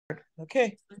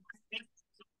Okay.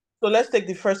 So let's take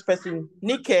the first person.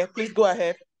 Nike, please go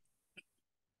ahead.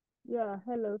 Yeah,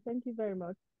 hello. Thank you very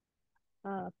much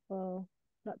for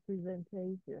that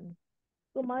presentation.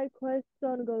 So my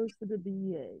question goes to the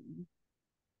BA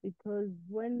because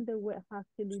when they were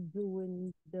actually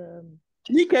doing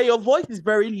Nike, your voice is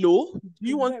very low. Do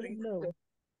you it's want very to? low.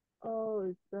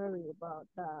 Oh, sorry about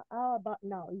that. How about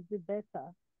now? Is it better?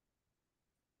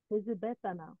 Is it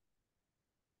better now?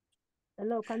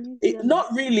 Hello, can you hear me?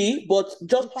 Not really, but You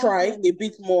just can't try hear a me.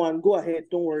 bit more and go ahead.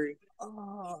 Don't worry.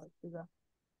 Oh, sugar.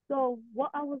 So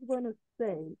what I was going to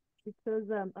say, because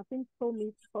I think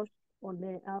Tommy touched on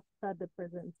it after the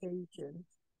presentation.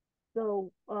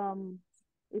 So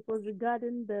it was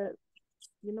regarding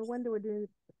when they were doing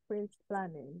sprint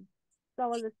planning. So I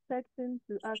was expecting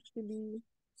to actually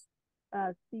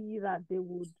see that they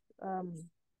would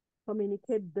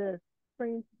communicate the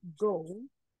sprint goal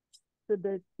to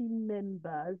the team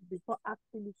members before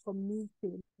actually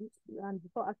committing and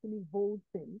before actually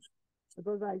voting.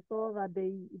 Because I saw that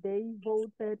they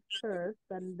voted first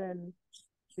and then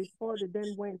before they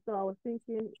then went. So I was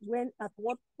thinking, at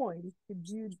what point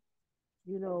should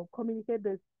communicate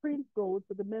the sprint goal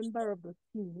to the member of the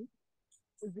team?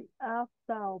 Is it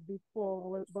after or before?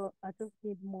 Well, but I just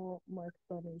need more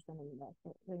explanation on that.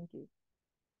 So thank you.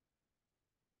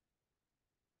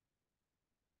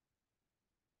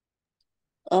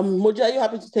 Moja, are you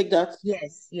happy to take that?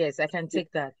 Yes, I can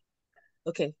take that.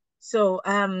 Okay. So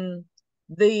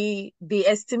the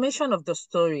estimation of the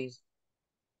stories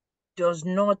does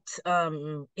not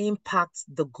impact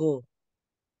the goal.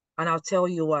 And I'll tell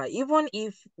you why. Even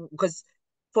if, because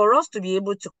for us to be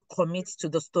able to commit to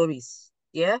the stories,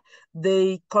 yeah,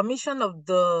 the commission of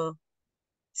the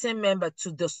team member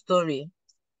to the story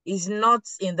is not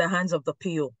in the hands of the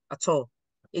PO at all.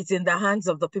 It's in the hands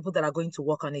of the people that are going to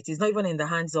work on it. It's not even in the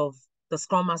hands of the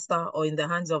Scrum Master or in the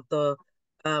hands of the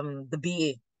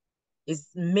BA. It's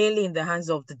mainly in the hands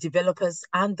of the developers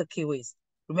and the QAs.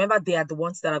 Remember, they are the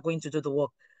ones that are going to do the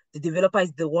work. The developer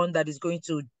is the one that is going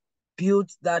to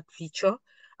build that feature,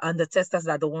 and the testers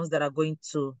are the ones that are going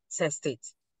to test it.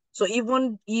 So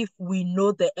even if we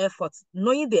know the effort,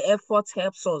 knowing the effort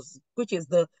helps us, which is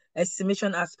the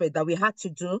estimation aspect that we had to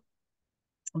do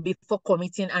before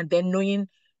committing, and then knowing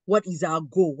what is our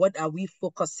goal, what are we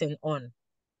focusing on.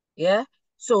 Yeah.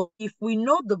 So if we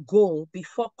know the goal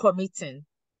before committing,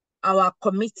 our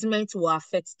commitment will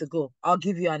affect the goal. I'll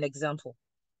give you an example.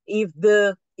 If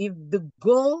the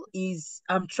goal is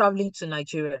I'm traveling to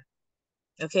Nigeria,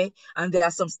 okay, and there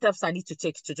are some steps I need to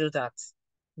take to do that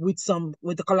with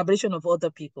the collaboration of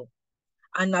other people.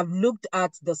 And I've looked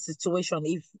at the situation.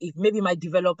 If maybe my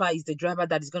developer is the driver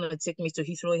that is going to take me to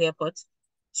Heathrow Airport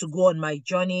to go on my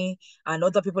journey, and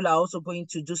other people are also going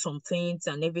to do some things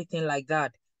and everything like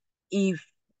that. If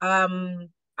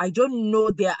I don't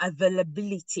know their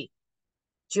availability,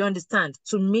 do you understand,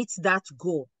 to meet that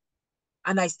goal,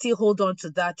 and I still hold on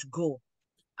to that goal,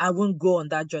 I won't go on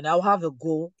that journey. I'll have a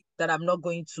goal that I'm not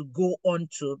going to go on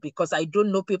to because I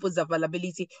don't know people's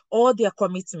availability or their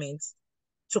commitments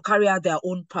to carry out their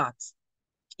own part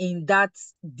in that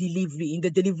delivery, in the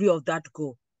delivery of that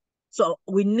goal. So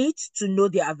we need to know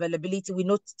their availability. We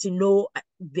need to know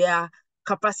their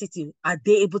capacity. Are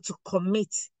they able to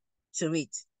commit to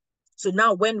it? So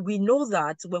now when we know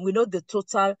that, when we know the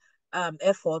total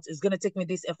effort is going to take me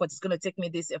this effort, it's going to take me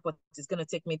this effort, it's going to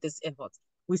take me this effort,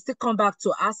 we still come back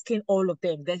to asking all of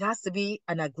them. There has to be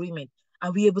an agreement.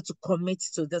 Are we able to commit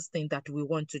to this thing that we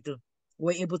want to do?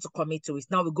 We're able to commit to it.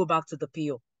 Now we go back to the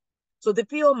PO. So the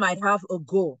PO might have a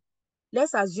goal.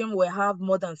 Let's assume we have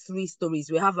more than 3 stories.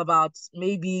 We have about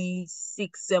maybe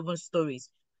 6, 7 stories.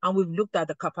 And we've looked at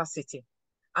the capacity.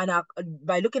 And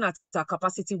by looking at our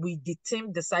capacity, the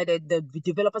team decided, the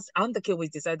developers and the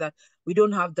KWs decided that we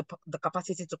don't have the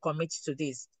capacity to commit to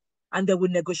this. And they will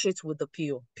negotiate with the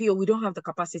PO. PO, we don't have the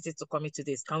capacity to commit to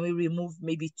this. Can we remove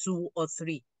maybe 2 or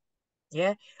 3?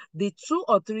 Yeah. The 2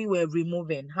 or 3 we're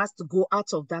removing has to go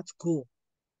out of that goal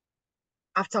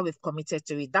after we've committed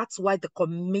to it. That's why the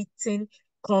committing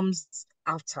comes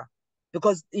after.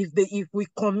 Because if we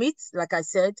commit, like I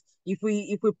said, if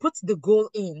we put the goal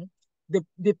in,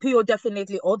 the PO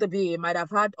definitely, or the BA might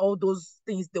have had all those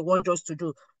things they want us to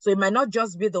do. So it might not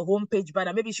just be the homepage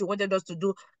banner. Maybe she wanted us to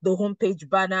do the homepage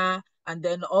banner and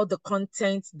then all the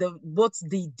content, both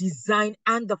the design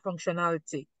and the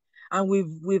functionality. And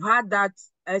we've had that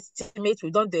estimate,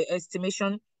 we've done the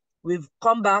estimation, we've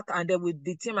come back, and then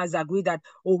the team has agreed that,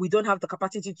 oh, we don't have the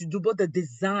capacity to do both the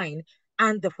design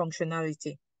and the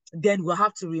functionality. Then we'll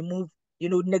have to remove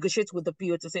negotiate with the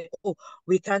PO to say, oh,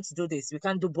 we can't do this, we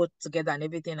can't do both together and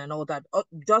everything and all that.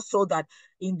 Just so that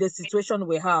in the situation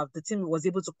we have, the team was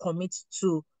able to commit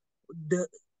to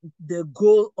the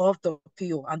goal of the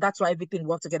PO, and that's why everything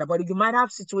worked together. But you might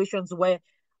have situations where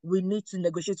we need to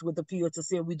negotiate with the PO to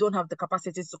say we don't have the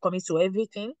capacities to commit to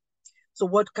everything. So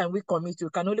what can we commit to? We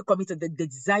can only commit to the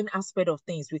design aspect of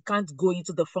things. We can't go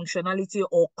into the functionality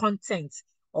or content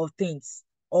of things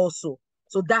also.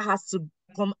 So that has to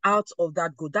come out of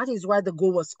that goal. That is why the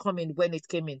goal was coming when it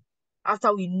came in.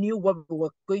 After we knew what we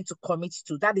were going to commit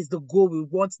to, that is the goal we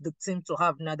want the team to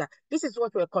have now. That this is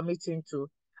what we're committing to.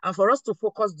 And for us to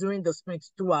focus during the sprint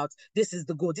throughout, this is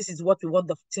the goal. This is what we want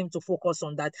the team to focus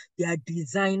on, that they are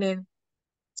designing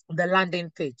the landing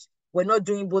page. We're not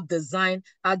doing both design,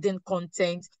 adding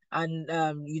content, and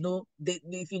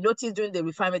if you notice during the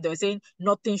refinement, they were saying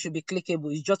nothing should be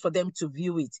clickable. It's just for them to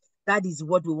view it. That is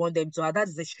what we want them to have. That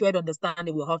is the shared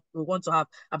understanding we want to have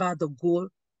about the goal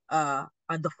and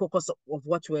the focus of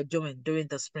what we're doing during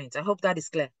the sprint. I hope that is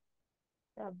clear.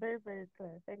 Yeah, very, very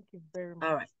clear. Thank you very much.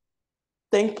 All right.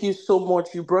 Thank you so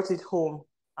much. You brought it home,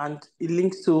 and it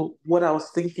links to what I was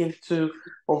thinking too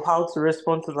of how to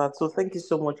respond to that. So thank you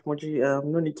so much, Moji.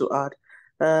 No need to add.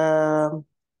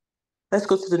 Let's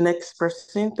go to the next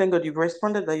person. Thank God you've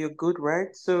responded that you're good,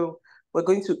 right? So we're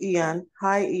going to Ian.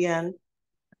 Hi, Ian.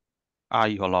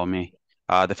 Hi, allow me.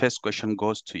 The first question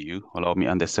goes to you, allow me,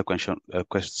 and the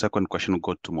second question will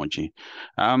go to Moji.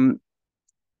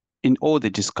 In all the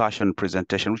discussion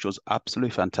presentation, which was absolutely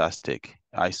fantastic,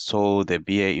 I saw the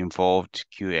BA involved,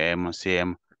 QM,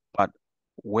 CM, but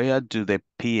where do the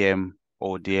PM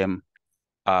or DM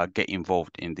get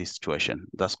involved in this situation?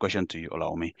 That's question to you,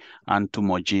 allow me. And to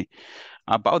Moji,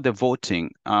 about the voting,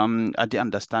 I didn't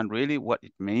understand really what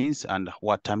it means and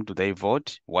what time do they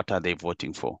vote? What are they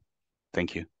voting for?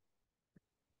 Thank you.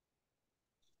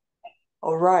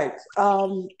 All right.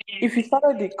 If you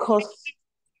started the course,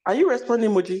 are you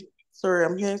responding, Moji? Sorry,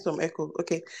 I'm hearing some echo.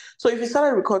 Okay. So if you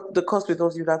started the course with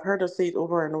us, you'd have heard us say it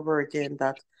over and over again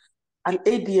that an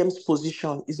ADM's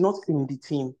position is not in the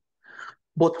team,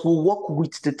 but will work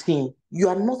with the team. You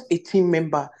are not a team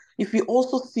member. If you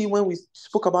also see when we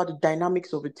spoke about the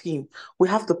dynamics of a team, we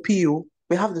have the PO,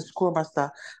 we have the Scrum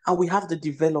Master, and we have the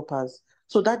developers.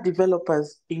 So that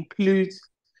developers includes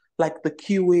like the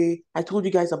QA. I told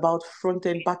you guys about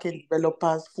front-end, back-end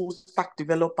developers, full-stack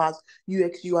developers,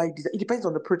 UX, UI design. It depends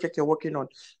on the project you're working on.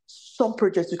 Some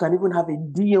projects, you can even have a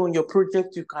DA on your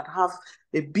project. You can have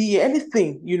a BA,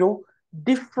 anything,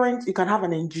 different. You can have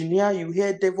an engineer, you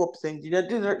hear DevOps engineer,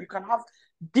 you can have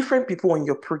different people on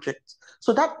your project.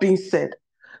 So that being said,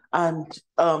 and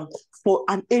for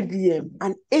an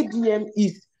ADM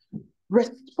is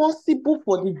responsible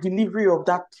for the delivery of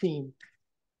that team.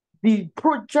 The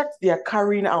project they are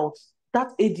carrying out, that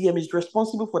ADM is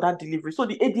responsible for that delivery. So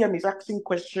the ADM is asking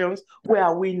questions. Where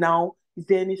are we now? Is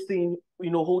there anything,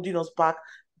 holding us back?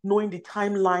 Knowing the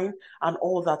timeline and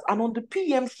all that. And on the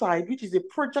PM side, which is a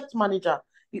project manager,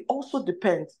 it also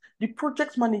depends. The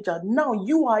project manager, now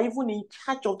you are even in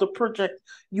charge of the project.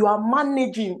 You are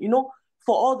managing,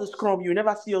 for all the Scrum, you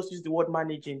never see us use the word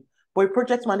managing. But a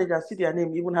project manager, see their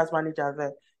name, even has manager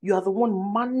there. You are the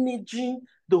one managing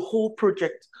the whole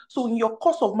project. So in your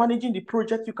course of managing the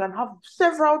project, you can have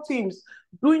several teams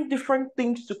doing different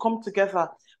things to come together.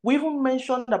 We even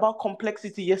mentioned about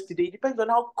complexity yesterday. It depends on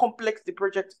how complex the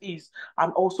project is.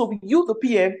 And also with you, the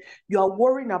PM, you are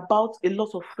worrying about a lot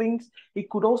of things. It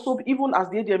could also, even as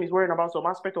the ADM is worrying about some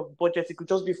aspect of budget, it could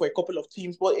just be for a couple of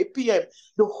teams. But a PM,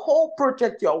 the whole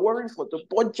project, you are worrying for the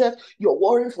budget, you're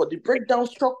worrying for the breakdown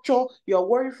structure, you're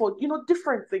worrying for,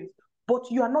 different things. But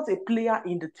you are not a player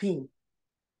in the team.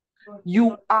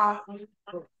 You are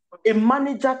a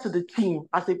manager to the team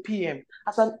as a PM.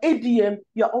 As an ADM,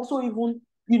 you're also even,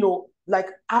 like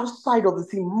outside of the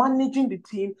team, managing the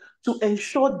team to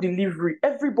ensure delivery.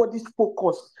 Everybody's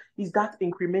focus is that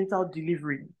incremental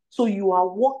delivery. So you are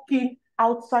working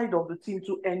outside of the team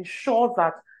to ensure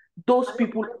that those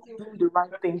people are doing the right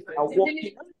things, they are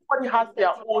working. Everybody has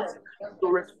their own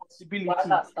responsibility.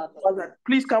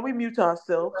 Please, can we mute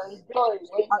ourselves? So as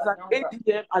an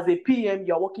ADM, as a PM,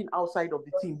 you're working outside of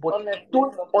the team, but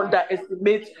don't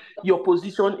underestimate your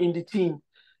position in the team.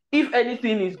 If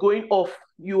anything is going off,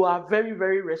 you are very,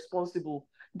 very responsible.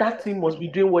 That team must be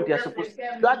doing what they're supposed to.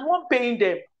 You are the one paying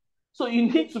them. So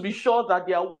you need to be sure that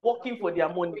they are working for their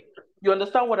money. You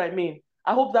understand what I mean?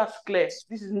 I hope that's clear.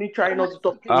 This is me trying not to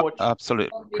talk too much.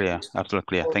 Absolutely clear. Absolutely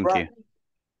clear. All Thank right. you.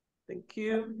 Thank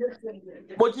you.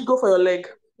 But you go for your leg.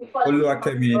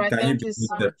 Oluwakemi, All right, can you thank be you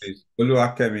so muted, much. please?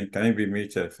 Oluwakemi, can you be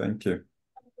muted? Thank you.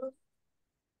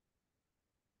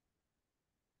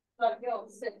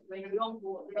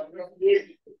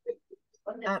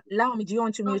 Laomi, do you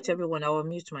want to mute everyone? I will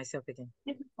mute myself again.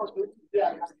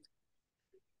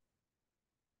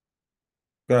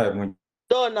 Go ahead,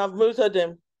 Done, I've muted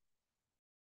them.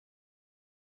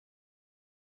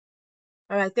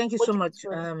 All right, thank you so much,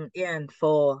 Ian,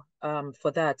 for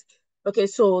that. Okay,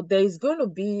 so there is going to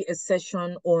be a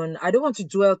session on, I don't want to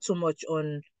dwell too much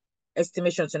on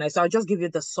estimation tonight, so I'll just give you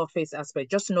the surface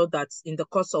aspect. Just know that in the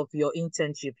course of your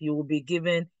internship, you will be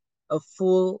given a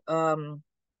full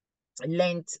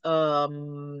length,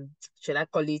 should I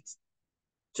call it,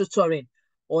 tutoring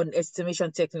on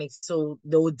estimation techniques. So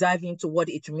they will dive into what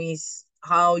it means,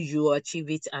 how you achieve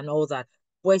it, and all that.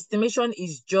 But estimation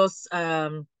is just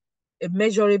a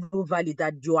measurable value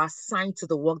that you assign to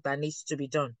the work that needs to be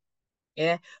done.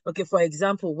 Yeah. Okay. For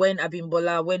example, when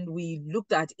we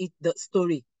looked at it, the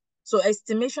story. So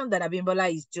estimation that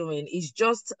Abimbola is doing is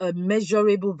just a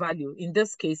measurable value. In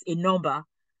this case, a number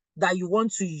that you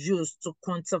want to use to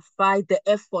quantify the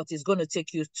effort it's going to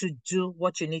take you to do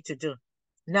what you need to do.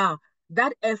 Now,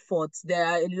 that effort, there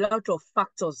are a lot of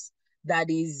factors that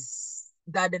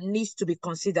needs to be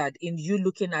considered in you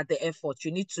looking at the effort.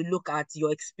 You need to look at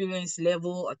your experience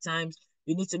level at times.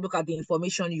 You need to look at the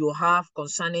information you have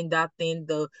concerning that thing,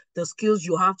 the skills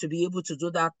you have to be able to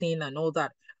do that thing and all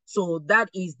that. So that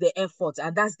is the effort,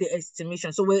 and that's the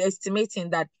estimation. So we're estimating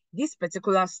that this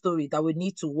particular story that we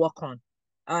need to work on,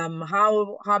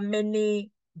 how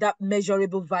many, that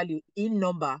measurable value in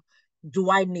number do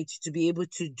I need to be able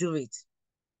to do it?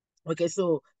 Okay,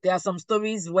 so there are some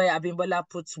stories where Abimbola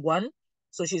puts 1.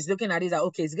 So she's looking at it that,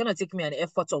 okay, it's going to take me an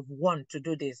effort of 1 to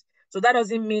do this. So that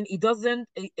doesn't mean it doesn't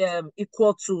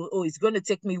equal to, oh, it's going to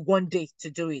take me 1 day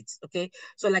to do it. Okay.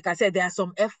 So like I said, there are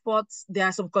some efforts, there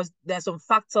are some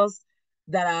factors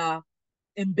that are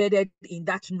embedded in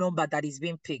that number that is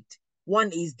being picked.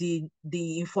 One is the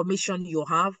information you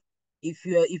have. If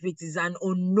it is an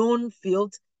unknown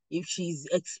field, if she's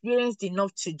experienced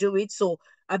enough to do it. So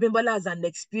Abimbola, as an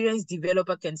experienced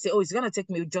developer, can say, oh, it's going to take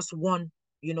me just 1,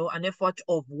 an effort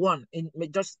of 1 in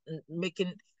just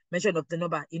making mention of the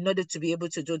number in order to be able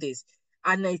to do this.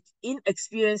 And an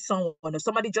inexperienced someone or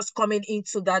somebody just coming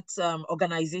into that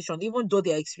organization, even though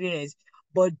they're experienced,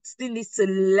 but still needs to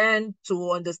learn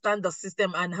to understand the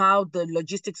system and how the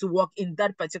logistics work in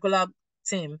that particular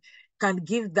team, can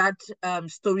give that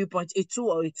story point a 2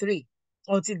 or a 3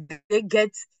 until they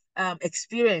get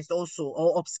experienced also,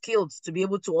 or upskilled to be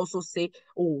able to also say,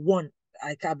 oh, 1,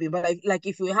 I can be. But like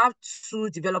if we have 2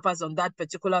 developers on that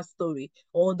particular story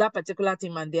or on that particular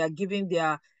team and they are giving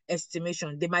their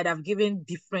estimation, they might have given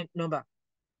different number.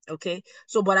 Okay,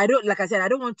 so but I don't, like I said, I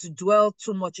don't want to dwell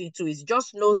too much into it.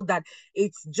 Just know that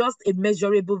it's just a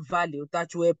measurable value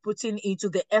that we're putting into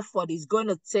the effort it's going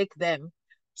to take them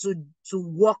to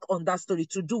work on that story,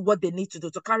 to do what they need to do,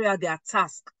 to carry out their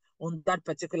task on that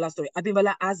particular story.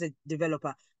 Abimbola as a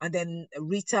developer, and then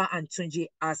Rita and Tunji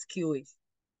as QAs.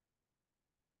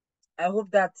 I hope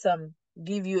that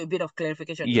give you a bit of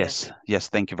clarification. Yes, yes,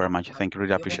 thank you very much. Thank you.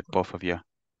 Really appreciate both of you.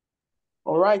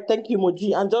 All right, thank you,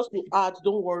 Moji. And just to add,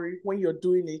 don't worry, when you're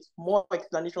doing it, more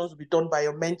explanations will be done by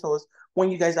your mentors when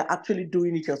you guys are actually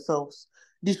doing it yourselves.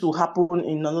 This will happen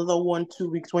in another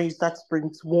 1-2 weeks when you start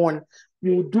sprint 1.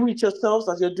 You will do it yourselves.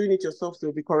 As you're doing it yourselves,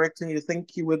 they'll be correcting you.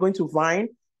 Thank you. We're going to Vine.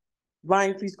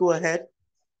 Vine, please go ahead.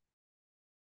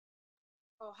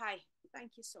 Oh, hi.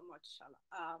 Thank you so much,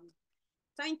 Shala.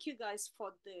 Thank you guys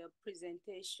for the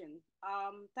presentation.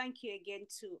 Thank you again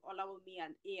to Olawumi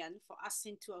and Ian for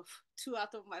asking 2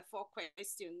 out of my 4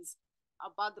 questions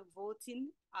about the voting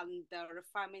and the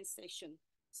refinement section.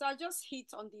 So I just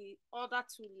hit on the other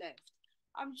 2 left.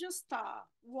 I'm just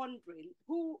wondering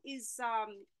who is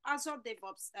Azure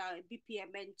DevOps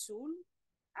BPMN tool,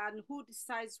 and who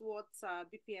decides what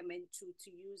BPMN tool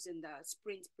to use in the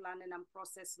sprint planning and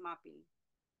process mapping.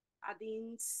 I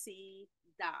didn't see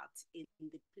that in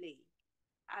the play.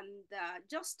 And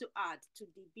just to add to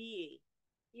the BA,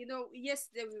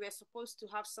 yesterday we were supposed to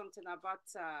have something about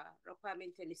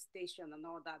requirement elicitation and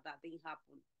all that. That didn't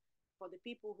happen. For the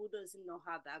people who doesn't know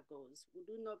how that goes, would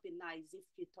it not be nice if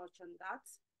you touch on that?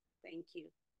 Thank you.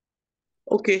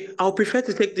 Okay, I'll prefer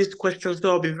to take this question,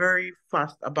 so I'll be very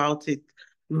fast about it.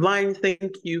 Vine,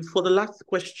 thank you. For the last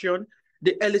question,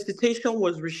 the elicitation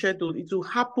was rescheduled. It will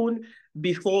happen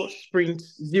before sprint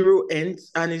 0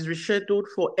 ends and is rescheduled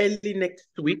for early next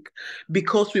week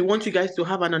because we want you guys to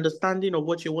have an understanding of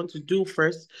what you want to do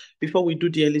first before we do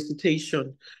the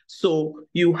elicitation. So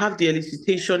you have the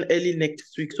elicitation early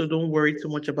next week, so don't worry too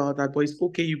much about that, but it's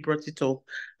okay you brought it up.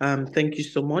 Thank you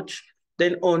so much.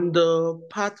 Then on the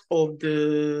part of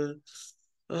the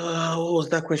What was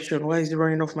that question? Why is it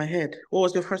running off my head? What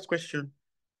was your first question?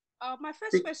 My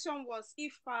first question was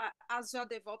if Azure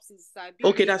DevOps is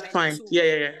being Okay, that's implemented fine. tool,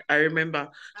 Yeah. I remember.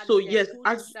 and So then yes, who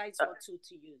as decides what tool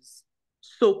to use?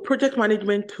 so project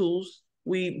management tools,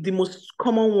 the most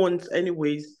common ones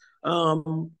anyways,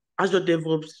 Azure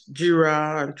DevOps,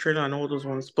 Jira and Trello and all those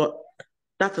ones. But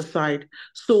that aside,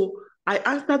 so I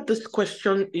answered this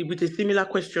question with a similar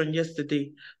question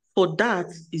yesterday. For that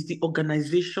is the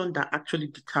organization that actually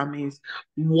determines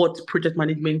what project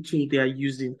management tool they are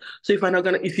using. So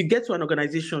if you get to an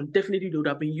organization, definitely they would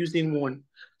have been using one.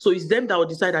 So it's them that will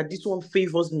decide that this one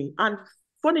favors me. And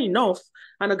funny enough,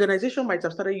 an organization might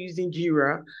have started using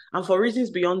Jira, and for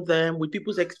reasons beyond them, with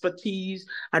people's expertise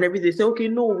and everything, they say, okay,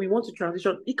 no, we want to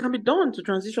transition. It can be done to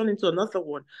transition into another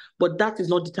one, but that is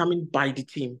not determined by the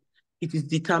team. It is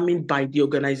determined by the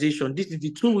organization. This is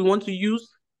the tool we want to use.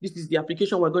 This is the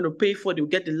application we're going to pay for. They'll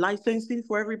get the licensing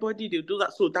for everybody. They'll do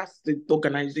that. So that's the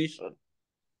organization.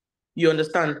 You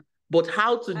understand? But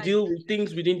how to deal with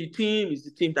things within the team is the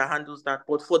team that handles that.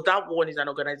 But for that one, is an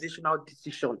organizational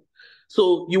decision.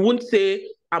 So you won't say,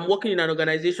 I'm working in an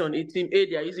organization, a team A,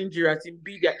 they're using Jira, team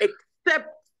B, they're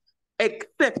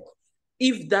except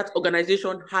if that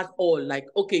organization has all, like,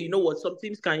 okay, you know what, some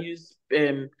teams can use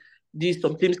this,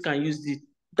 some teams can use this,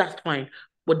 that's fine.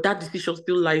 But that decision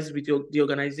still lies with the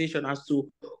organization as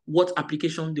to what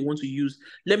application they want to use.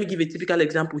 Let me give a typical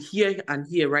example here and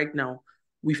here right now.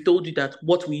 We've told you that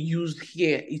what we use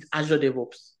here is Azure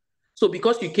DevOps. So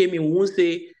because you came in, we won't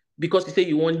say, because you say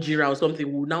you want Jira or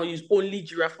something, we'll now use only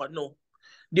Jira for no.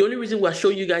 The only reason we're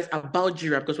showing you guys about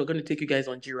Jira because we're going to take you guys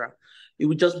on Jira. It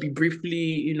would just be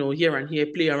briefly, here and here,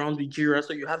 play around with Jira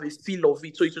so you have a feel of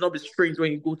it. So it will not be strange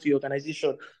when you go to your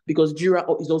organization because Jira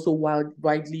is also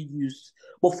widely used.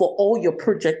 But for all your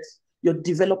projects, your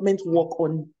development work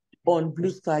on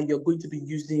Blue Sky, you're going to be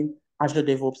using Azure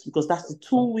DevOps because that's the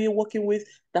tool we're working with.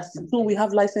 That's the tool we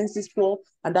have licenses for,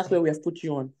 and that's where we have put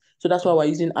you on. So that's why we're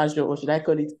using Azure, or should I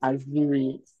call it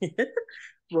Azure?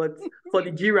 But for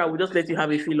the Jira, we'll just let you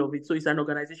have a feel of it. So it's an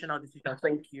organizational decision.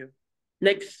 Thank you.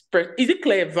 Next, is it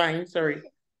Claire Vine? Sorry.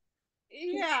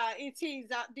 Yeah, it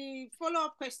is. The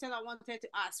follow-up question I wanted to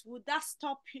ask, would that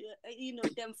stop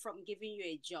them from giving you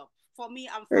a job? For me,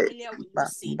 I'm familiar with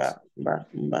Lucid.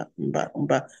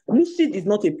 Lucid is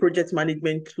not a project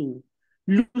management tool.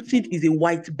 Lucid is a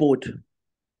whiteboard.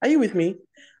 Are you with me?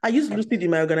 I use Lucid in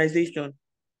my organization.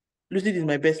 Lucid is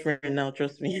my best friend now,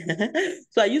 trust me.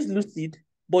 So I use Lucid,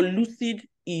 but Lucid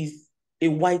is a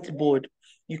whiteboard.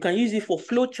 You can use it for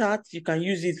flowcharts. You can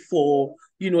use it for,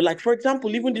 like for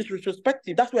example, even this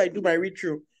retrospective. That's where I do my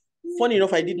retro. Funny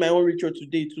enough, I did my own retro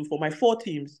today too for my 4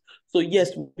 teams. So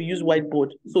yes, we use whiteboard.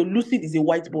 So Lucid is a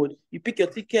whiteboard. You pick your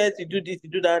tickets, you do this, you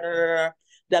do that.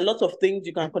 There are lots of things.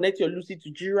 You can connect your Lucid to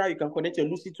Jira. You can connect your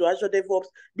Lucid to Azure DevOps.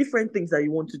 Different things that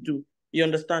you want to do. You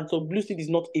understand? So Lucid is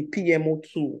not a PMO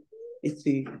tool. It's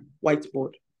a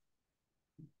whiteboard.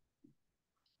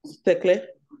 Tekle?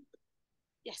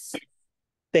 Yes.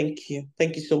 Thank you.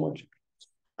 Thank you so much.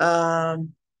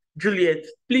 Juliet,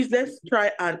 please let's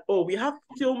try and we have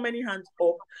so many hands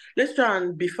up. Let's try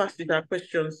and be fast with our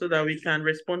questions so that we can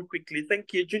respond quickly.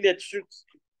 Thank you. Juliet, shoot.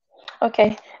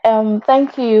 Okay.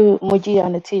 Thank you, Muji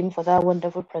and the team for that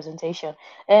wonderful presentation.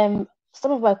 Some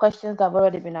of my questions have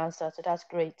already been answered, so that's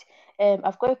great.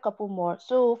 I've got a couple more.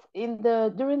 So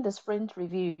during the sprint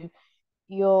review,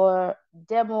 your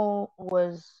demo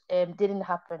didn't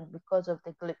happen because of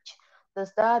the glitch.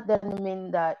 Does that then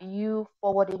mean that you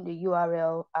forwarding the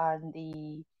URL and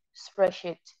the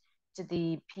spreadsheet to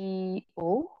the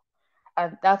PO,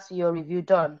 and that's your review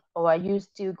done, or are you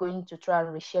still going to try and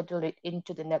reschedule it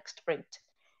into the next sprint?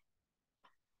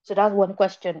 So that's one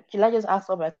question. Should I just ask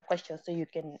all my questions so you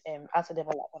can answer them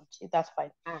all at once? If that's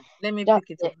fine. Let me pick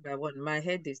it one by one. My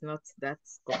head is not that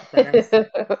organized.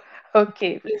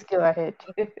 Okay, please go ahead.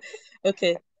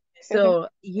 Okay, so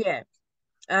yeah,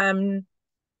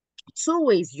 2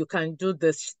 ways you can do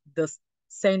this, the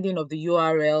sending of the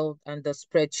URL and the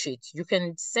spreadsheet. You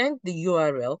can send the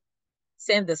URL,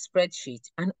 send the spreadsheet,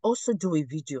 and also do a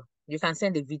video. You can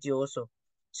send a video also.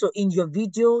 So in your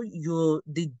video,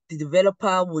 the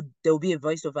developer there will be a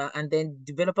voiceover, and then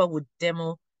the developer would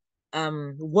demo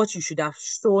what you should have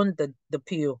shown the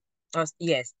PO.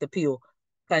 Yes, the PO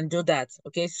can do that.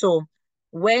 Okay, so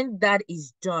when that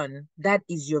is done, that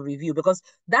is your review, because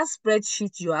that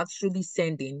spreadsheet you're actually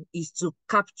sending is to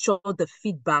capture the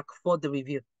feedback for the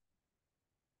review.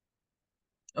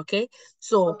 Okay,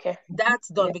 so that's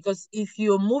done, because if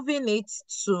you're moving it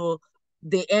to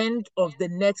the end of the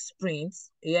next sprint,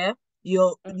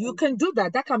 you can do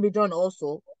that. That can be done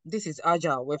also. This is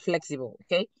agile, we're flexible.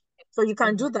 Okay, So you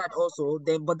can do that also.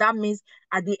 Then, but that means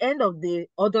at the end of the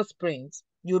other sprint,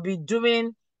 you'll be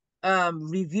doing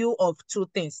review of two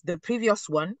things: the previous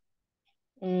one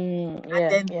and Yeah,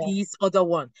 then yeah, this other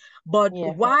one. But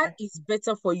yeah. why Okay. it's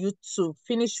better for you to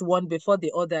finish one before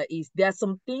the other is there are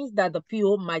some things that the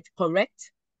PO might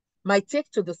correct, might take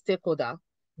to the stakeholder,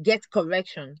 get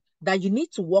correction that you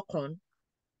need to work on.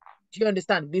 Do you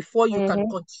understand? Before you can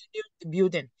Mm-hmm. continue the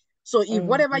building. So if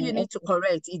whatever you Mm-hmm. need to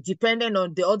correct is dependent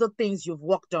on the other things you've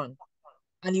worked on,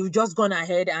 and you've just gone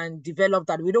ahead and developed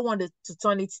that. We don't want to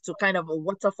turn it to kind of a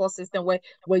waterfall system where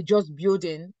we're just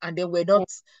building and then we're not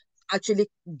actually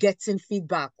getting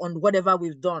feedback on whatever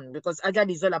we've done, because Agile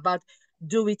is all about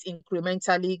do it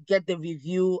incrementally, get the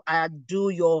review, and do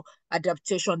your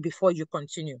adaptation before you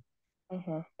continue.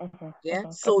 Yeah.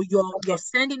 So you're Okay.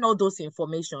 sending all those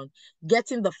information,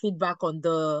 getting the feedback on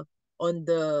the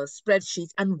spreadsheet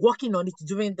and working on it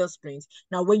during the sprint.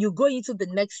 Now, when you go into the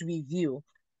next review,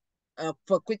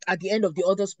 for quick at the end of the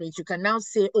other sprint, you can now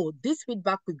say, oh, this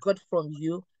feedback we got from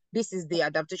you, this is the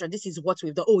adaptation, this is what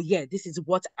we've done. Oh yeah, this is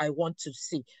what I want to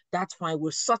see. That's fine.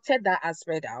 We've sorted that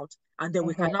aspect out, and then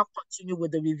we can now continue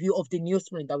with the review of the new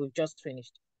sprint that we've just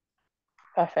finished.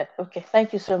 Perfect. Okay.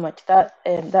 Thank you so much. That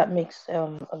makes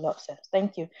a lot of sense.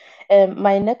 Thank you.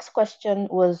 My next question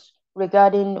was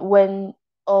regarding when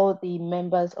all the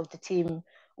members of the team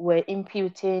were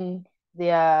imputing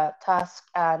their task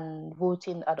and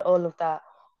voting and all of that,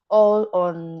 all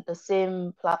on the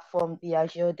same platform, the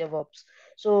Azure DevOps.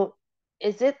 So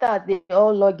is it that they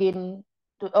all log in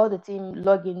to all the team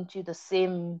log into the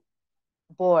same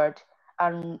board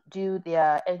and do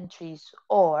their entries,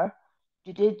 or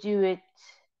do they do it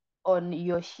on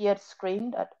your shared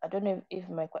screen? I don't know if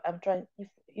I'm trying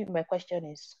if my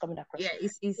question is coming across. Yeah,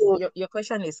 it's So, your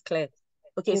question is clear.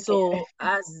 Okay, okay. so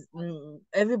as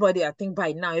everybody, I think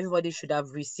by now everybody should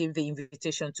have received the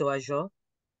invitation to Azure.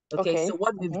 Okay, Okay. so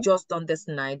what we've just done this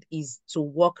night is to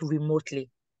work remotely.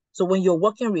 So when you're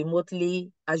working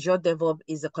remotely, Azure DevOps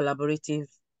is a collaborative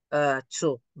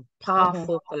tool,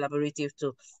 powerful collaborative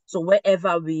tool. So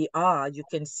wherever we are, you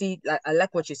can see, like I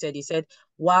like what you said. You said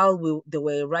while they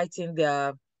were writing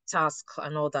their task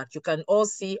and all that, you can all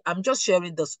see, I'm just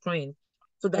sharing the screen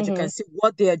so that you can see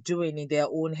what they are doing in their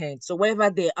own hands. So wherever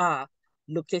they are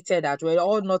located at, we're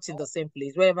all not in the same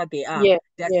place. Wherever they are, Yeah,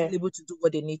 they're yeah. still able to do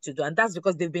what they need to do. And that's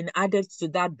because they've been added to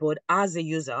that board as a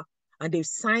user, and they've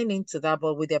signed into that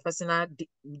board with their personal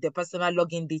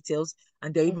login details,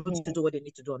 and they're able to do what they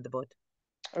need to do on the board.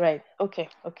 Right. Okay.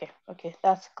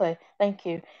 That's clear. Thank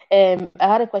you. I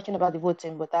had a question about the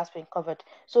voting, but that's been covered.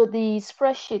 So the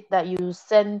spreadsheet that you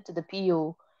send to the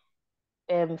PO,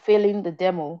 filling the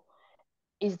demo,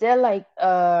 is there like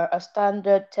a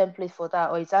standard template for that,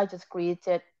 or is that just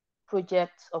created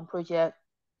project on project,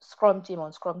 Scrum team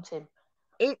on Scrum team,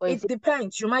 or is It it?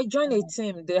 depends. You might join a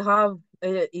team. They have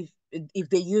if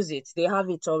they use it, they have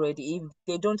it already. If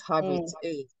they don't have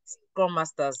it, Scrum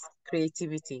Masters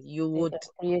creativity, you They would can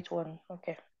create one?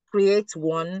 Okay. create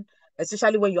one,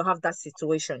 especially when you have that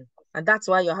situation. And that's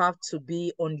why you have to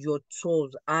be on your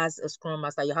toes as a Scrum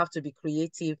Master. You have to be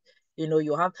creative.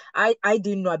 You have I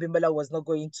didn't know Abimbala was not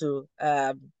going to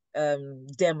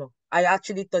demo. I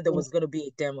actually thought there was going to be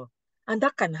a demo. And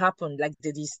that can happen, like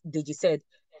Deji said,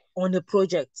 on a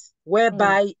project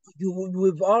whereby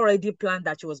you've already planned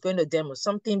that you was going to demo.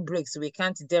 Something breaks, we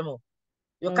can't demo.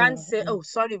 You can't say, oh,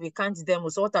 sorry, we can't demo.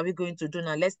 So what are we going to do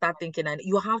now? Let's start thinking. And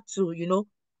you have to,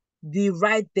 be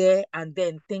right there and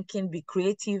then thinking, be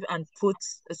creative and put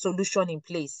a solution in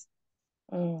place.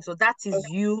 So that is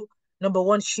you, number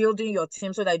one, shielding your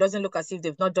team so that it doesn't look as if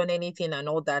they've not done anything and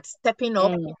all that, stepping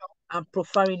up and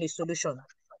profiling a solution.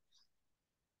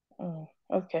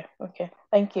 Okay.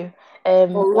 Thank you.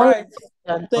 All One right.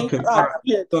 Thank Okay.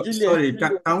 you. Sorry,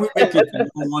 Juliet. can we make it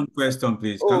one question,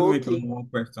 please? Can we Oh, make it okay. one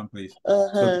question, please? So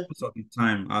Uh-huh. because of the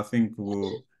time, I think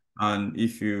we'll, and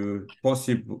if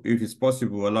it's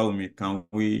possible, allow me, can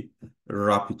we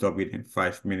wrap it up within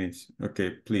 5 minutes?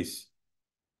 Okay, please.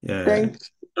 Yeah, Thank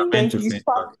I'm you. meant Thank to you. It's finish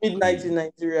by past midnight in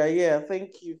Nigeria. Yeah,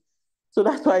 thank you. So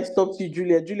that's why I stopped you,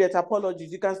 Juliet. Juliet,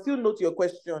 apologies. You can still note your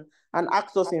question and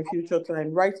ask us in future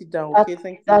time. Write it down, okay?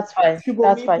 Thank you. That's fine. That's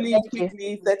Shubomi, fine. please, Thank you.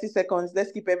 quickly, 30 seconds.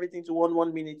 Let's keep everything to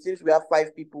 1 minute since we have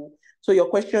 5 people. So your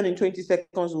question in 20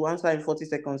 seconds, we'll answer in 40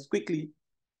 seconds. Quickly.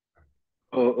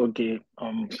 Oh, okay.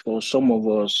 For some of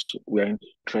us, we are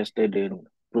interested in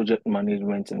project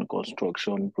management in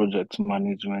construction, project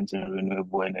management in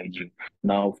renewable energy.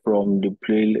 Now, from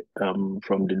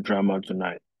the drama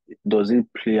tonight, does it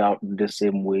play out the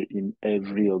same way in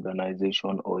every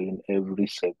organization or in every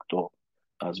sector?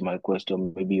 As my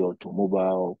question, maybe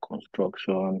automobile,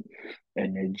 construction,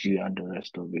 energy, and the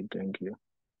rest of it. Thank you.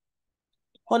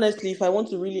 Honestly, if I want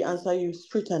to really answer you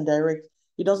straight and direct,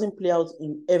 it doesn't play out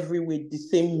in every way the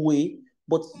same way,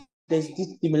 but there's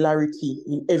this similarity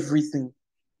in everything.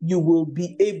 You will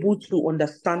be able to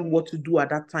understand what to do at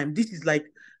that time. This is like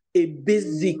a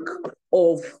basic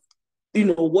of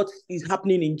what is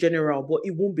happening in general, but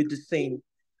it won't be the same.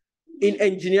 In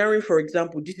engineering, for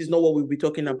example, this is not what we'll be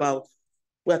talking about.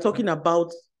 We're talking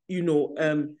about,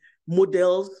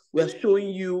 models. We're showing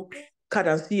you CAD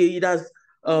and CAE.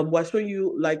 We're showing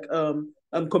you like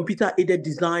computer aided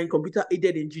design, computer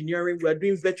aided engineering. We're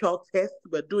doing virtual tests.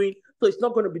 So it's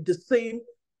not going to be the same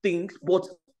things, but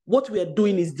what we are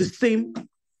doing is the same.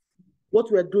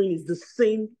 What we're doing is the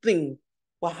same thing.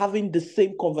 We're having the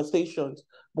same conversations,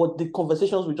 but the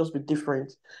conversations will just be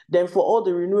different. Then for all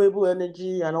the renewable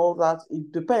energy and all that,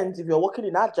 it depends. If you're working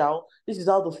in Agile, this is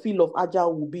how the feel of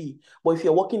Agile will be. But if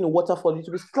you're working in Waterfall, it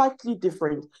will be slightly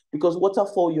different because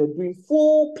Waterfall, you're doing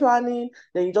full planning,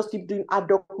 then you just keep doing ad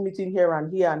hoc meeting here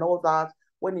and all that.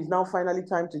 When it's now finally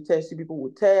time to test, people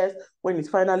will test. When it's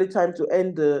finally time to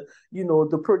end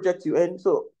the project, you end.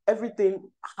 So everything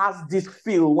has this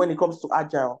feel when it comes to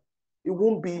Agile. It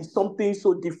won't be something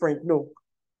so different. No,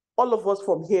 all of us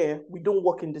from here, we don't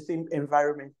work in the same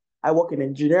environment. I work in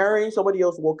engineering, somebody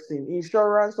else works in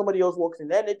insurance, somebody else works in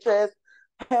NHS,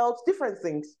 health, different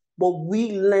things. But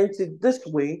we learned it this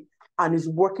way and it's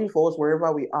working for us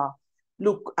wherever we are.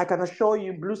 Look, I can assure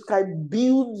you, Blue Sky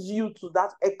builds you to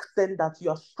that extent that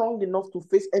you are strong enough to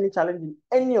face any challenge in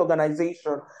any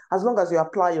organization. As long as you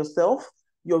apply yourself,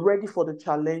 you're ready for the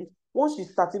challenge. Once you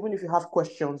start, even if you have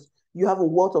questions, you have a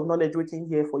wealth of knowledge waiting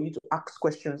here for you to ask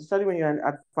questions, especially when you're in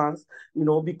advance,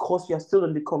 because you're still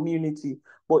in the community.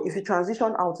 But if you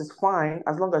transition out, it's fine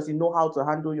as long as you know how to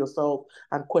handle yourself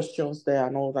and questions there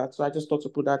and all that. So I just thought to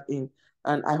put that in.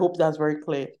 And I hope that's very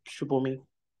clear, Shubomi.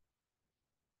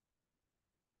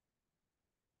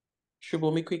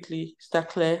 Shubomi, quickly. Is that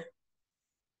clear?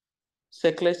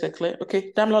 C'est clear.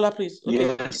 Okay, Damlola, please.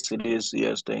 Okay. Yes, it is.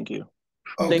 Yes, thank you.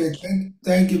 Okay,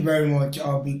 thank you very much.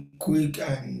 I'll be quick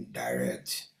and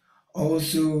direct.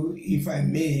 Also, if I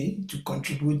may, to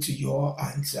contribute to your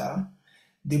answer,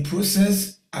 the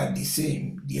process are the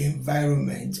same, the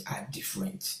environment are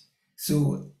different.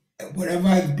 So whatever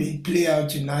has been played out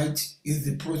tonight is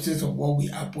the process of what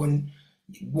will happen.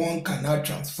 One cannot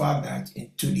transfer that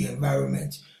into the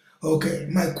environment. Okay,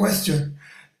 my question.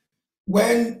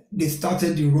 When they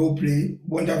started the role play,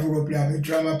 wonderful role play, I'm a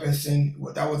drama person,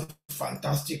 well, that was a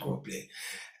fantastic role play.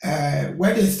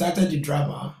 When they started the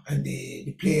drama and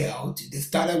the play out, they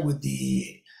started with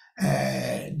the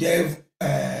dev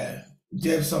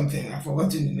something. I've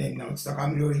forgotten the name now. It's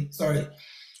Takamilori. Sorry.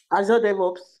 Azure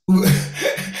DevOps.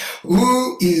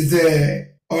 Who is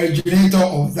the originator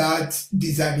of that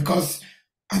design? Because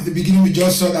at the beginning we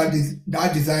just saw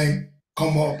that design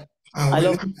come up, and we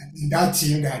know that in that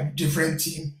team, there are different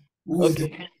team. Who is the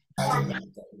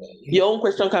Your own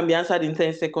question can be answered in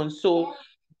 10 seconds. So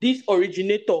this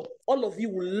originator, all of you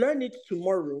will learn it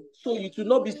tomorrow. So it will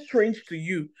not be strange to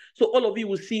you. So all of you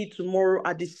will see it tomorrow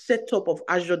at the setup of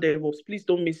Azure DevOps. Please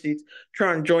don't miss it.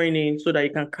 Try and join in so that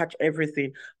you can catch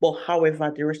everything. But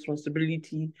however, the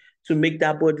responsibility to make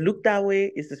that board look that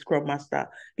way is the Scrum Master,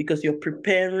 because you're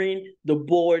preparing the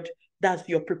board.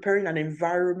 You're preparing an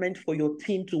environment for your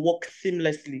team to work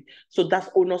seamlessly. So that's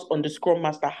onus on the Scrum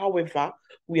Master. However,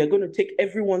 we are going to take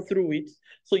everyone through it.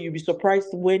 So you'll be surprised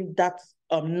when that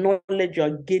knowledge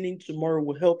you're gaining tomorrow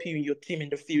will help you in your team in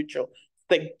the future.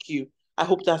 Thank you. I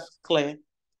hope that's clear.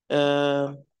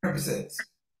 Represents.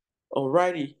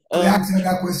 Alrighty. We ask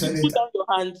that question later. Put down your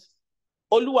hands.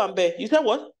 Oluwambe, you said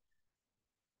what?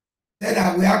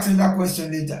 Then we ask that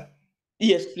question later.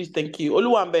 Yes, please. Thank you.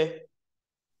 Oluwambe.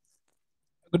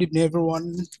 Good evening,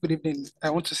 everyone. Good evening. I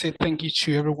want to say thank you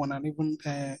to everyone, and even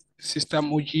Sister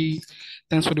Moji.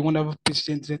 Thanks for the wonderful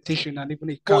presentation, and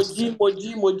even a cast.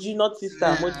 Moji, not sister.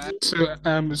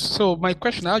 Moji. So my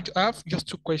question, I have just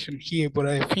two questions here, but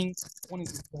I think one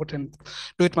is important.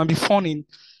 Though it might be funny.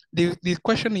 The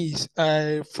question is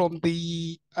from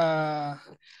the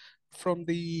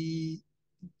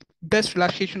best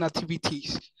relaxation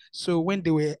activities. So when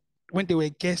they were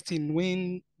guesting,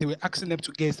 when they were asking them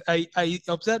to guess, I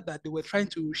observed that they were trying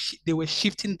to they were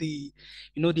shifting the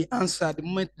answer the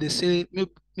moment they say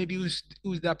maybe who's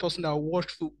that person that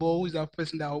watched football, who's that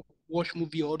person that watched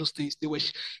movie, all those things. They were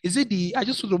is it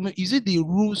the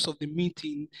rules of the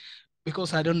meeting?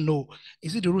 Because I don't know.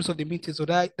 Is it the rules of the meeting? So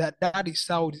that is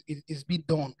how it is being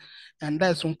done. And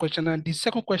that's one question. And the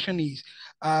second question is,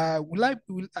 as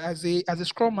a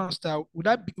Scrum Master, would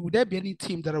there be any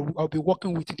team that I'll be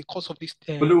working with in the course of this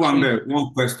Oluwambe,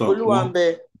 one question.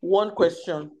 Oluwambe. one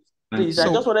question, please. I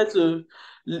So just wanted to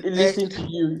listen to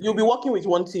you. You'll be working with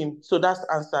one team, so that's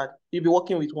answered. You'll be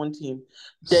working with one team.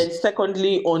 Then,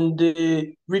 secondly, on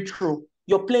the retro,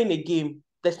 you're playing a game.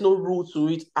 There's no rule to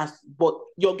it, but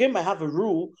your game might have a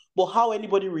rule, but how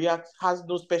anybody reacts has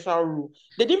no special rule.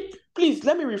 They didn't. Please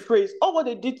let me rephrase. All what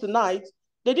they did tonight,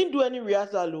 they didn't do any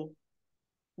rehearsal. Oh.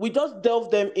 We just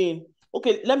delve them in.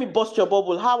 Okay, let me bust your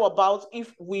bubble. How about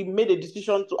if we made a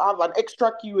decision to have an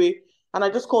extra QA and I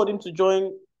just called him to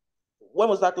join? When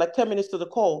was that? Like 10 minutes to the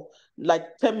call,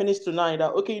 like 10 minutes to 9.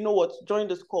 That, okay, you know what? Join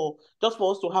this call just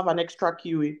for us to have an extra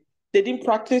QA. They didn't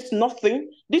practice nothing.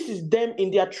 This is them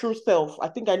in their true self. I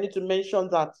think I need to mention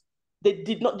that. They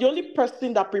did not. The only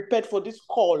person that prepared for this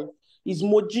call is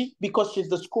Moji because she's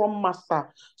the Scrum Master.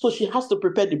 So she has to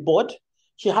prepare the board.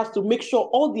 She has to make sure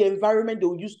all the environment they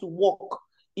will use to work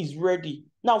is ready.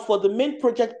 Now, for the main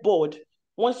project board,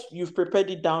 once you've prepared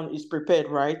it down, it's prepared,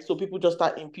 right? So people just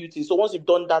start imputing. So once you've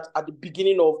done that at the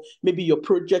beginning of maybe your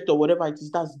project or whatever it is,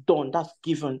 that's done, that's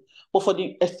given. But for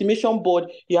the estimation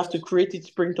board, you have to create it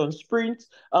sprint on sprint.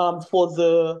 For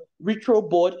the retro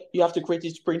board, you have to create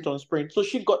it sprint on sprint. So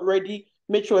she got ready,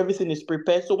 made sure everything is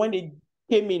prepared. So when they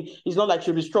came in, it's not like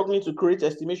she'll be struggling to create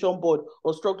estimation board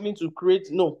or struggling to create,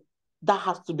 no, that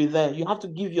has to be there. You have to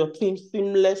give your team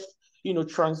seamless,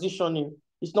 transitioning.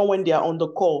 It's not when they are on the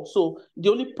call. So the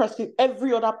only person,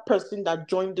 every other person that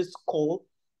joined this call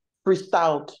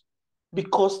freestyled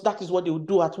because that is what they would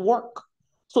do at work.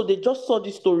 So they just saw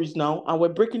these stories now and we're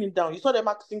breaking it down. You saw them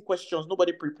asking questions.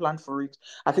 Nobody pre-planned for it.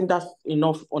 I think that's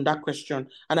enough on that question.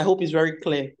 And I hope it's very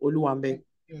clear, Oluwambe.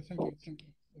 yeah, thank you.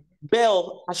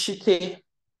 Bell Ashite.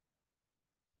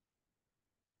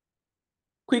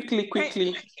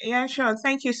 Quickly. Yeah, sure.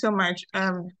 Thank you so much.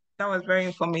 That was very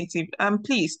informative.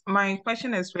 Please, my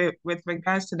question is with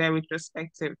regards to the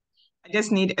retrospective. I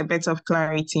just need a bit of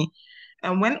clarity.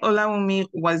 And when Olawumi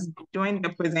was doing the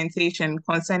presentation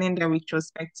concerning the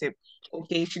retrospective,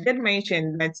 okay, she did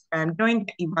mention that during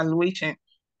the evaluation,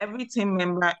 every team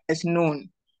member is known,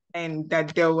 and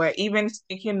that there were even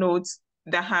sticky notes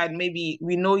that had maybe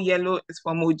we know yellow is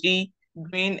for Moji,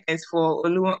 green is for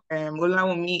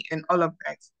Olawumi, and all of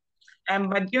that.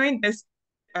 But during this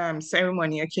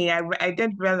ceremony, okay, I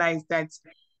did realize that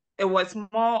it was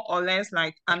more or less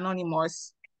like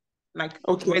anonymous. Like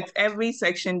Okay. with every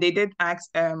section, they did ask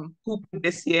who put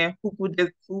this here, who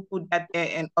put that there,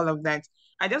 and all of that.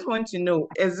 I just want to know,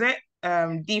 is it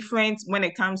different when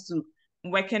it comes to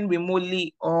working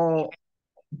remotely, or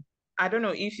I don't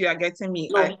know if you are getting me.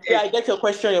 No, I get your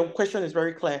question. Your question is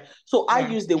very clear. So I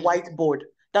Yeah. use the whiteboard.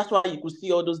 That's why you could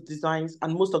see all those designs.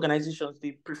 And most organizations,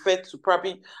 they prefer to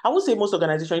probably, I won't say most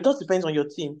organizations, it just depends on your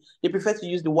team. They prefer to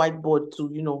use the whiteboard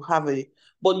to, have a,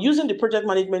 but using the project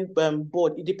management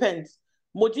board, it depends.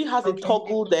 Moji has a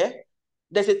toggle there.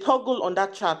 There's a toggle on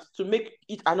that chart to make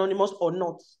it anonymous or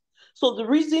not. So the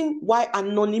reason why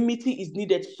anonymity is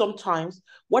needed sometimes,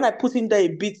 when I put in there a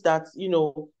bit that,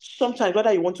 sometimes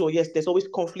whether you want to or yes, there's always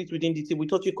conflict within the team. We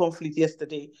taught you conflict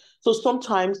yesterday. So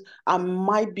sometimes I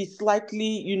might be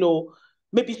slightly,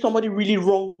 maybe somebody really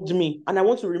wronged me and I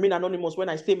want to remain anonymous when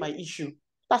I say my issue.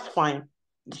 That's fine.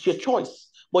 It's your choice.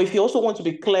 But if you also want to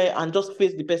be clear and just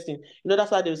face the person,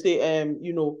 that's why they'll say,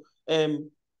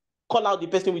 call out the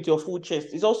person with your full chest.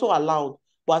 It's also allowed,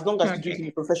 but as long as you do it in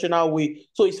a professional way.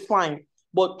 So it's fine.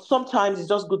 But sometimes it's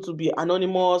just good to be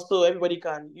anonymous so everybody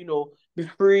can, be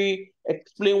free,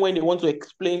 explain when they want to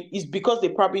explain. It's because they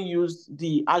probably use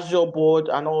the Azure board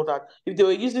and all that. If they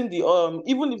were using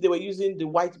even if they were using the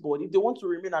whiteboard, if they want to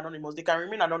remain anonymous, they can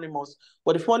remain anonymous.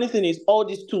 But the funny thing is all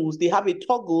these tools, they have a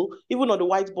toggle, even on the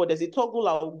whiteboard, there's a toggle.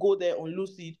 I'll go there on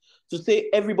Lucid to say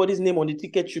everybody's name on the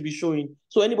ticket should be showing.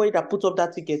 So anybody that puts up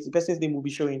that ticket, the person's name will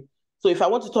be showing. So if I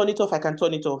want to turn it off, I can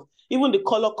turn it off. Even the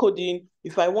color coding,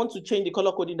 if I want to change the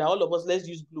color coding, that all of us, let's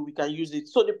use blue, we can use it.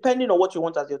 So depending on what you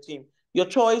want as your team, your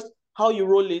choice, how you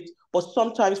roll it. But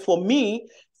sometimes for me,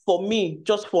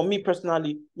 just for me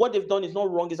personally, what they've done is not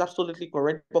wrong, is absolutely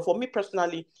correct. But for me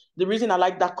personally, the reason I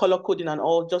like that color coding and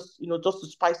all, just to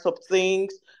spice up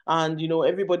things, and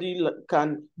everybody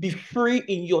can be free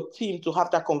in your team to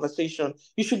have that conversation.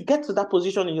 You should get to that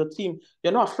position in your team.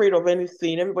 You're not afraid of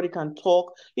anything. Everybody can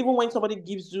talk. Even when somebody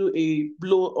gives you a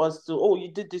blow as to, oh,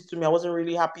 you did this to me, I wasn't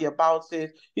really happy about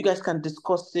it. You guys can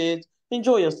discuss it.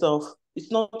 Enjoy yourself.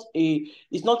 It's not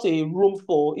a room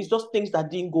for, it's just things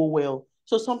that didn't go well.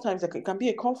 So sometimes it can be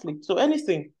a conflict. So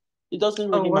anything, it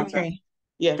doesn't really matter. Okay.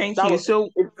 Yeah. Thank you. So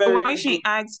when she good.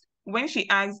 asked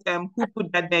who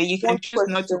put that there, you can choose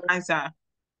not to answer.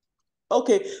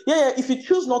 Okay. Yeah. If you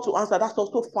choose not to answer, that's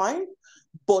also fine.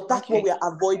 But that's what we are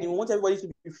avoiding. We want everybody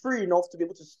to be free enough to be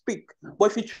able to speak.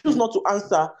 But if you choose not to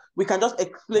answer, we can just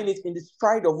explain it in the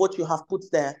stride of what you have put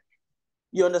there.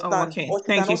 You understand? Oh, okay. Or she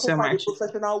Thank can you also so find much. a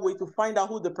professional way to find out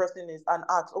who the person is and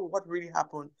ask, oh, what really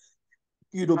happened?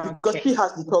 You know, because she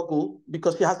has the toggle,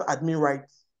 because she has admin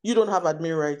rights. You don't have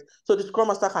admin rights. So the Scrum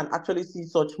Master can actually see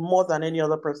such more than any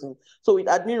other person. So with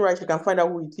admin rights, she can find out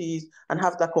who it is and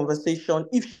have that conversation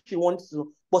if she wants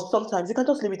to. But sometimes you can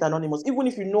just leave it anonymous. Even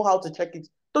if you know how to check it,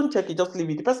 don't check it, just leave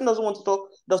it. The person doesn't want to talk,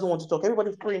 doesn't want to talk.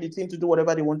 Everybody's free in the team to do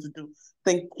whatever they want to do.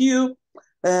 Thank you.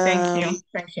 Thank you.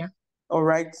 Thank you. All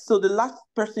right. So the last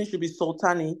person should be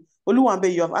Sultani.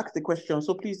 Oluwambe, you have asked the question,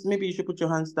 so please, maybe you should put your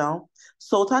hands down.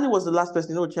 Sultani was the last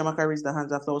person. Chiamaka raised the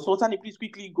hands after. Sultani, please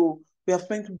quickly go. We have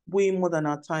spent way more than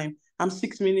our time. I'm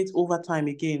 6 minutes over time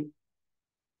again.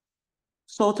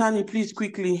 Sultani, please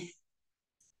quickly.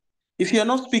 If you're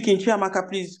not speaking, Chiamaka,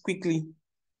 please quickly.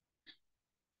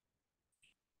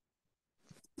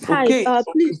 Hi, Okay.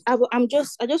 please,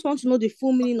 I just want to know the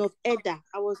full meaning of EDA.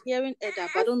 I was hearing EDA,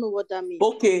 but I don't know what that means.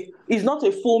 Okay, it's not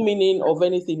a full meaning of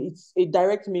anything. It's a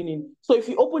direct meaning. So if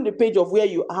you open the page of where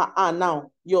you are now,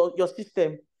 your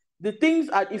system, the things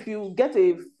are, if you get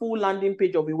a full landing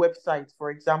page of a website,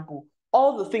 for example,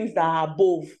 all the things that are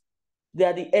above, they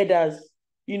are the headers,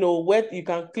 you know, where you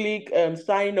can click,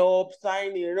 sign up,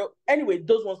 sign in. Anyway,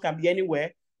 those ones can be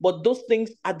anywhere, but those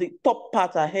things at the top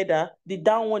part are header. The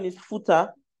down one is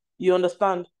footer. You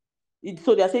understand?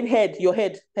 So they're saying head, your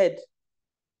head.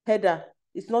 Header.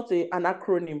 It's not an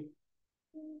acronym.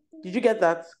 Did you get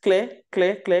that? Clear?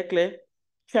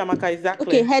 Chiamaka, is that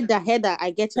clear? Okay, header.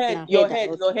 I get it Head, now. your Header. head,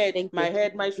 Okay, your head, thank my you.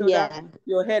 head, my shoulder, Yeah.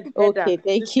 your head, header. Okay, The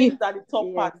thank you. things are the top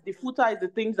Yeah. part. The footer is the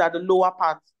things that are the lower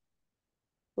part.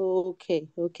 Okay,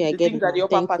 I The get things it are the now.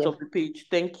 upper Thank part you. of the page.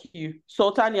 Thank you.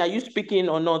 Sultani, are you speaking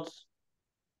or not?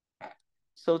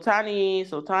 Sultani,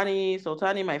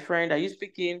 my friend, are you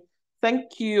speaking?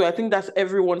 Thank you. I think that's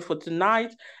everyone for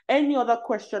tonight. Any other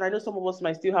question? I know some of us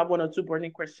might still have one or two burning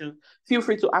questions. Feel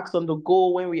free to ask on the go.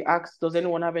 When we ask, does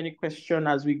anyone have any question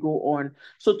as we go on?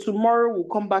 So tomorrow we'll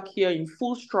come back here in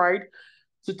full stride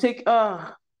to take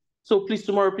so please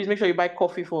tomorrow, please make sure you buy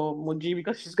coffee for Moji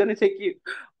because she's gonna take you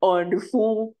on the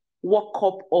full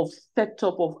workup of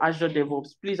setup of Azure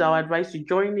DevOps. Please, our advice you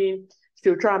join in.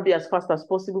 She'll try and be as fast as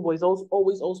possible, but it's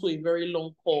always also a very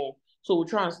long call. So we'll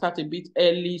try and start a bit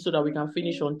early so that we can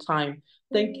finish on time.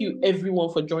 Thank you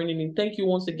everyone for joining in. Thank you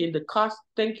once again, the cast.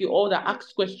 Thank you all that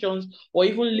asked questions or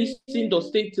even listened or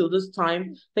stayed till this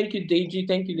time. Thank you, Deji.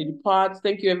 Thank you, Lady Parts.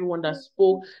 Thank you everyone that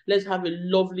spoke. Let's have a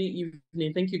lovely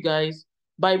evening. Thank you guys.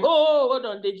 Bye. Oh, hold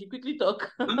on, Deji. Quickly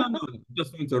talk. No.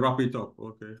 Just want to wrap it up.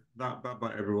 Okay.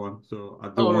 Bye, everyone. So I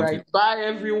don't All want right. to. Bye,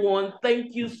 everyone.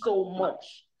 Thank you so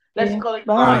much. Let's call it.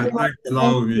 Bye. Thanks, Thank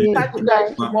Laomi. you. Catch you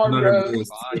guys Honorable tomorrow. host.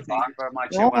 Bye. Thank you very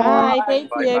much, Bye. everyone. Bye. Bye. Thank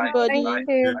you, Bye. everybody. Bye. Thank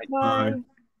you. Bye. Bye.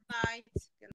 Night.